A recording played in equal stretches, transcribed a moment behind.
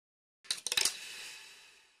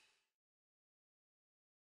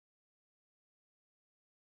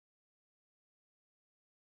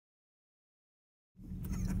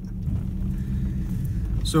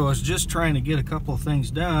So I was just trying to get a couple of things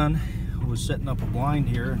done. I was setting up a blind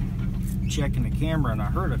here, checking the camera, and I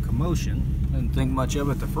heard a commotion. Didn't think much of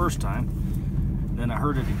it the first time. Then I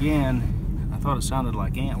heard it again. I thought it sounded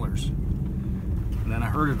like antlers. And then I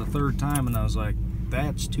heard it a third time, and I was like,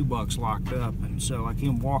 that's 2 bucks locked up. And so I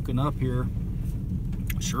came walking up here.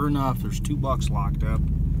 Sure enough, there's 2 bucks locked up.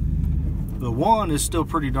 The one is still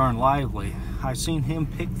pretty darn lively. I seen him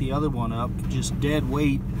pick the other one up, just dead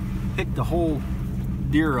weight, pick the whole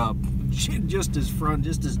deer up, just his front,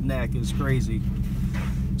 just his neck. Is crazy.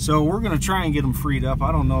 So we're gonna try and get him freed up.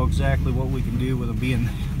 I don't know exactly what we can do with him being,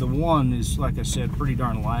 the one is, like I said, pretty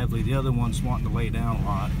darn lively. The other one's wanting to lay down a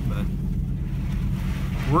lot, but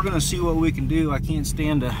we're gonna see what we can do. I can't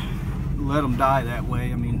stand to let them die that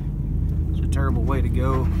way. I mean, it's a terrible way to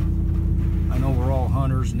go. I know we're all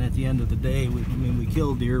hunters, and at the end of the day, we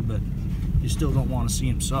kill deer, but you still don't want to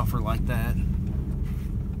see them suffer like that.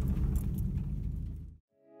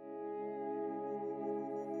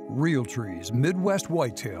 Realtree's Midwest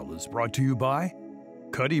Whitetail is brought to you by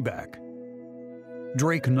Cuddyback,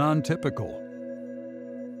 Drake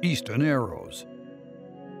Non-Typical, Easton Arrows,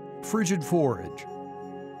 Frigid Forage,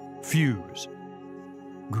 Fuse,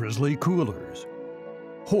 Grizzly Coolers,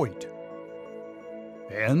 Hoyt,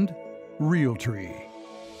 and Realtree.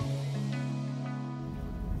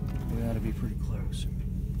 We ought to be pretty close.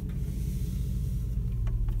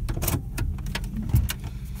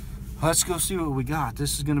 Let's go see what we got.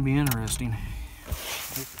 This is going to be interesting.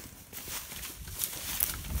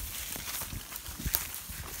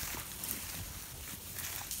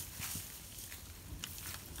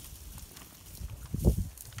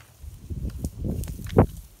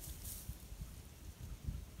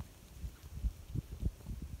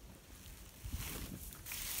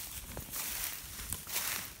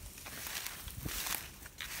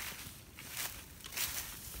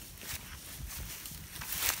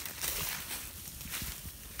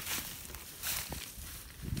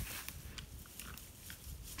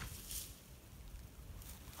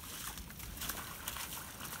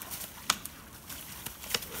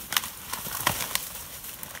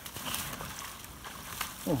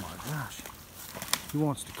 Oh my gosh, he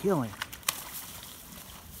wants to kill him.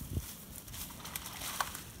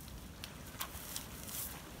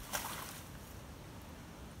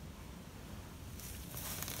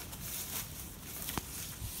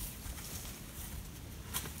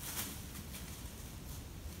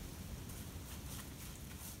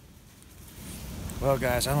 Well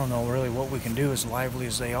guys, I don't know really what we can do as lively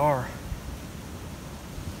as they are.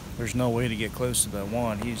 There's no way to get close to that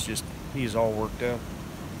one. He's all worked up.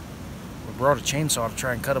 We brought a chainsaw to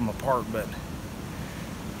try and cut them apart, but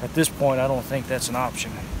at this point I don't think that's an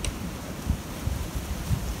option.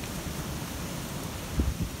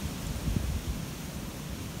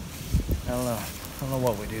 I don't know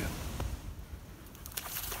what we do.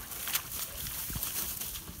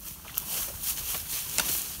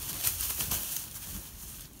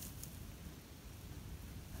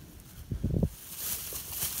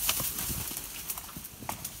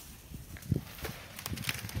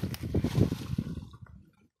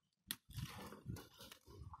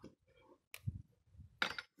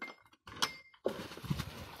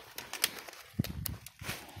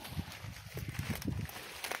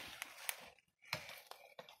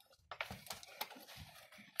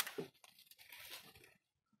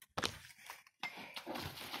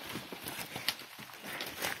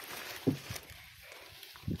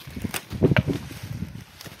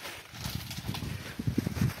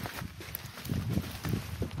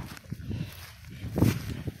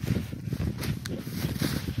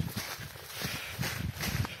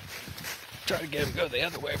 Try to get him to go the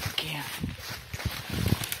other way if we can.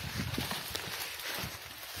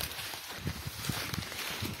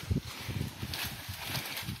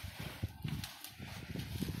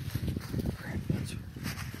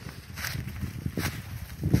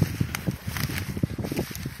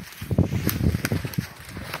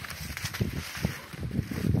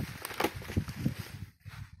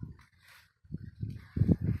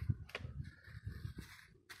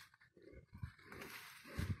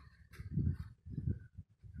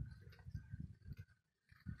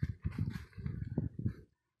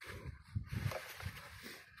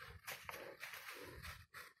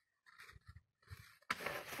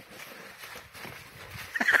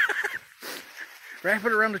 Wrap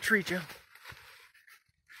it around the tree, Joe.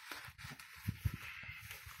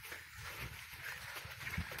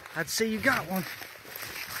 I'd say you got one.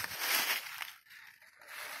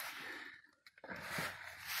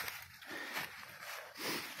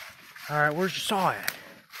 All right, where's your saw at?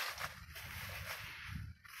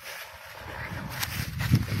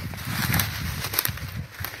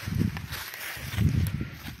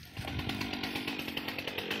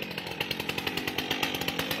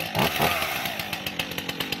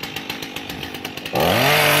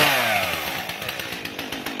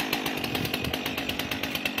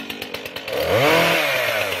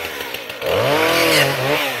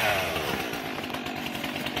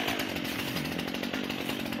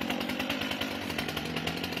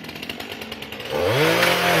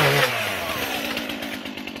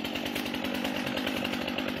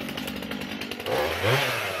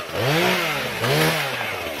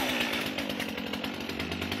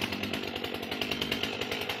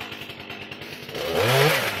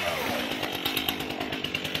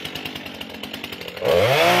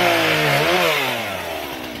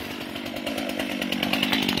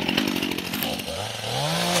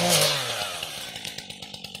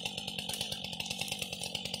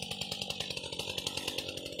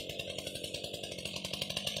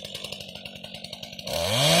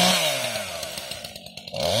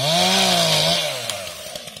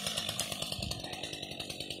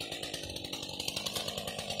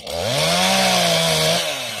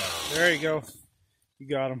 you go. You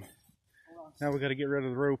got them. Now we got to get rid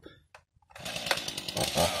of the rope.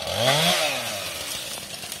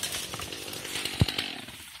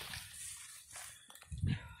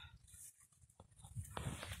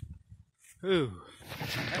 Ooh.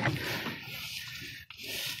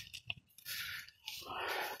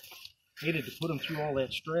 Hated to put them through all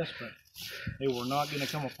that stress, but they were not going to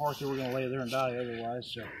come apart. They were going to lay there and die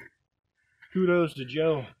otherwise. So kudos to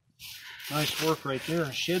Joe. Nice work right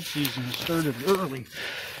there. Shed season has started early.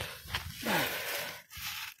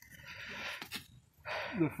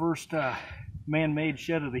 The first man-made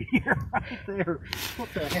shed of the year right there.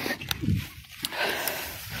 What the heck?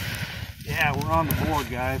 Yeah, we're on the board,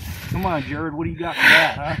 guys. Come on, Jared. What do you got for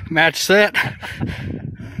that, huh? Match set.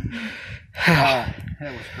 That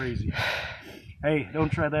was crazy. Hey,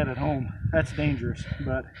 don't try that at home. That's dangerous,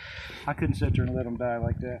 but I couldn't sit there and let them die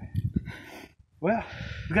like that. Well,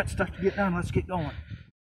 we got stuff to get done. Let's get going.